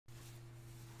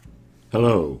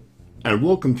Hello, and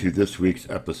welcome to this week's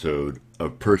episode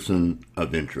of Person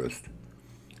of Interest.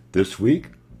 This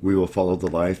week, we will follow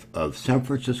the life of San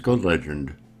Francisco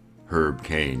legend Herb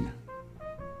Caen.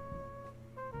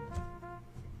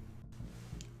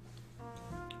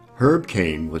 Herb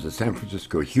Caen was a San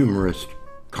Francisco humorist,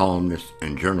 columnist,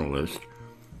 and journalist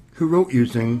who wrote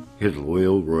using his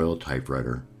loyal Royal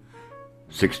typewriter.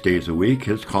 6 days a week,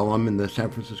 his column in the San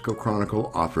Francisco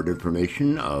Chronicle offered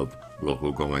information of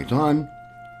local goings-on,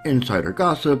 insider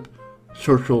gossip,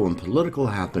 social and political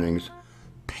happenings,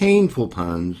 painful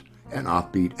puns, and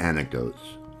offbeat anecdotes.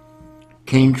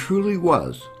 Caen truly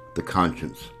was the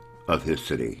conscience of his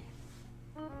city.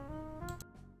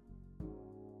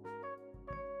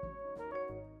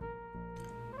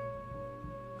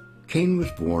 Caen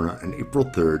was born on April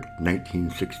 3,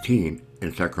 1916,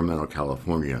 in Sacramento,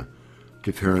 California,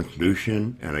 to parents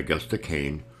Lucian and Augusta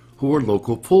Caen, who were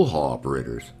local pool hall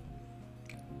operators.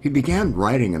 He began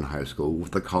writing in high school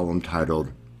with a column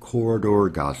titled Corridor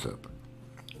Gossip.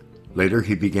 Later,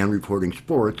 he began reporting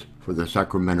sports for the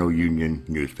Sacramento Union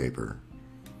newspaper.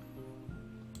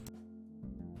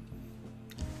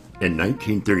 In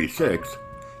 1936,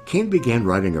 Caen began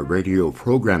writing a radio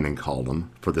programming column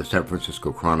for the San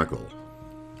Francisco Chronicle.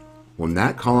 When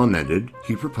that column ended,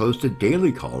 he proposed a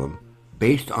daily column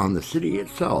based on the city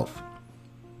itself.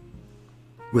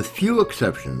 With few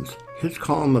exceptions, his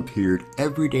column appeared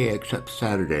every day except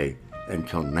Saturday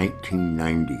until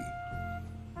 1990.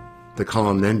 The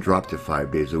column then dropped to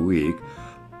 5 days a week,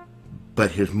 but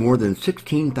his more than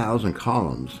 16,000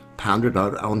 columns pounded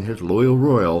out on his loyal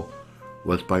Royal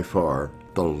was by far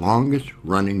the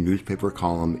longest-running newspaper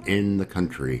column in the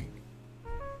country.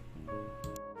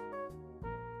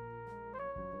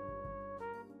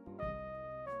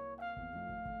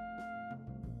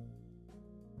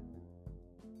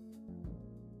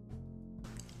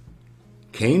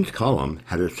 Caen's column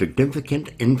had a significant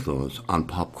influence on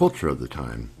pop culture of the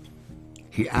time.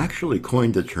 He actually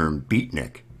coined the term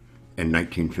beatnik in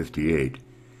 1958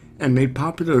 and made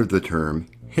popular the term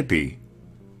hippie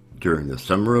during the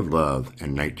Summer of Love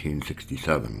in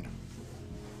 1967.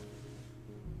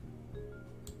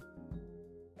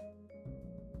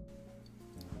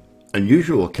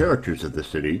 Unusual characters of the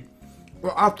city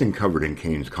were often covered in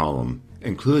Caen's column,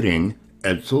 including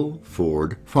Edsel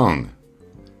Ford Fung.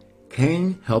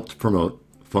 Caen helped promote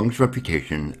Fung's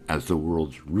reputation as the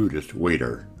world's rudest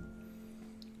waiter.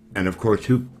 And of course,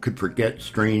 who could forget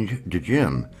Strange to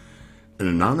Jim, an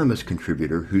anonymous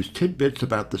contributor whose tidbits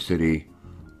about the city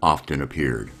often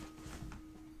appeared.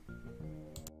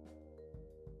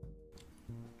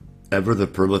 Ever the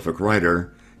prolific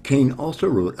writer, Caen also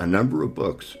wrote a number of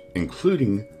books,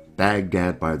 including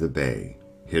Baghdad by the Bay,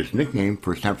 his nickname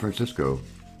for San Francisco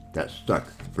that stuck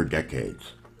for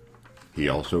decades. He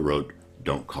also wrote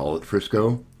Don't Call It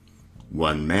Frisco,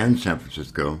 One Man San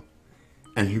Francisco,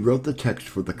 and he wrote the text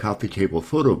for the coffee table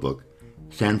photo book,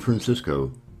 San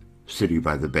Francisco, City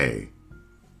by the Bay.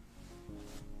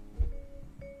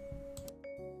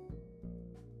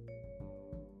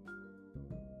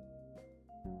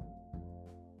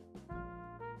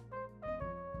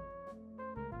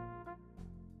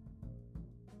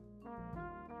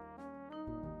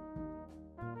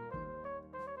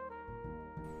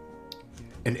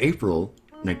 In April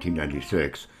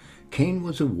 1996, Caen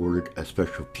was awarded a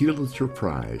special Pulitzer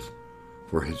Prize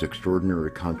for his extraordinary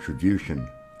contribution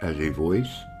as a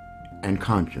voice and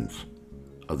conscience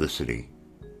of the city.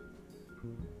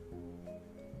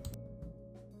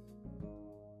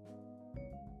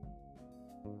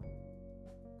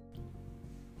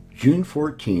 June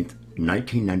 14,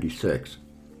 1996,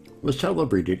 was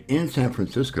celebrated in San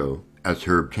Francisco as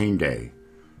Herb Caen Day.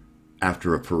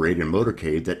 After a parade and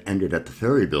motorcade that ended at the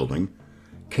Ferry Building,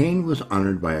 Caen was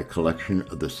honored by a collection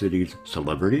of the city's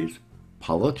celebrities,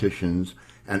 politicians,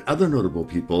 and other notable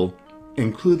people,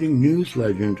 including news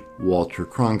legend Walter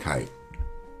Cronkite.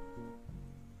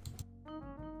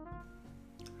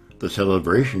 The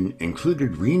celebration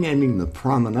included renaming the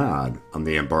promenade on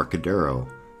the Embarcadero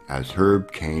as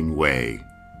Herb Caen Way.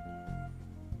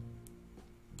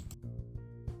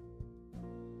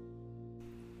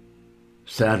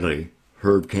 Sadly,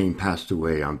 Herb Caen passed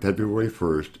away on February 1,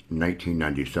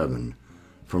 1997,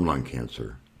 from lung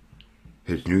cancer.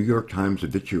 His New York Times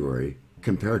obituary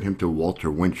compared him to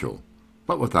Walter Winchell,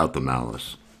 but without the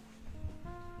malice.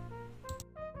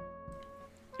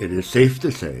 It is safe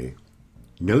to say,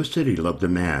 no city loved a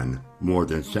man more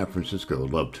than San Francisco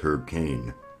loved Herb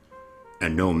Caen,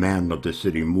 and no man loved a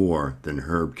city more than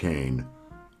Herb Caen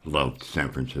loved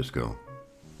San Francisco.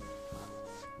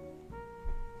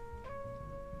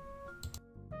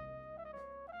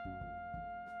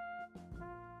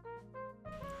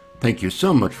 Thank you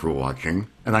so much for watching,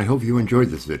 and I hope you enjoyed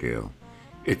this video.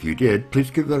 If you did, please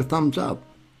give it a thumbs up,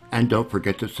 and don't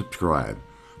forget to subscribe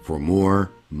for more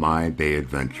My Bay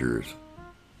Adventures.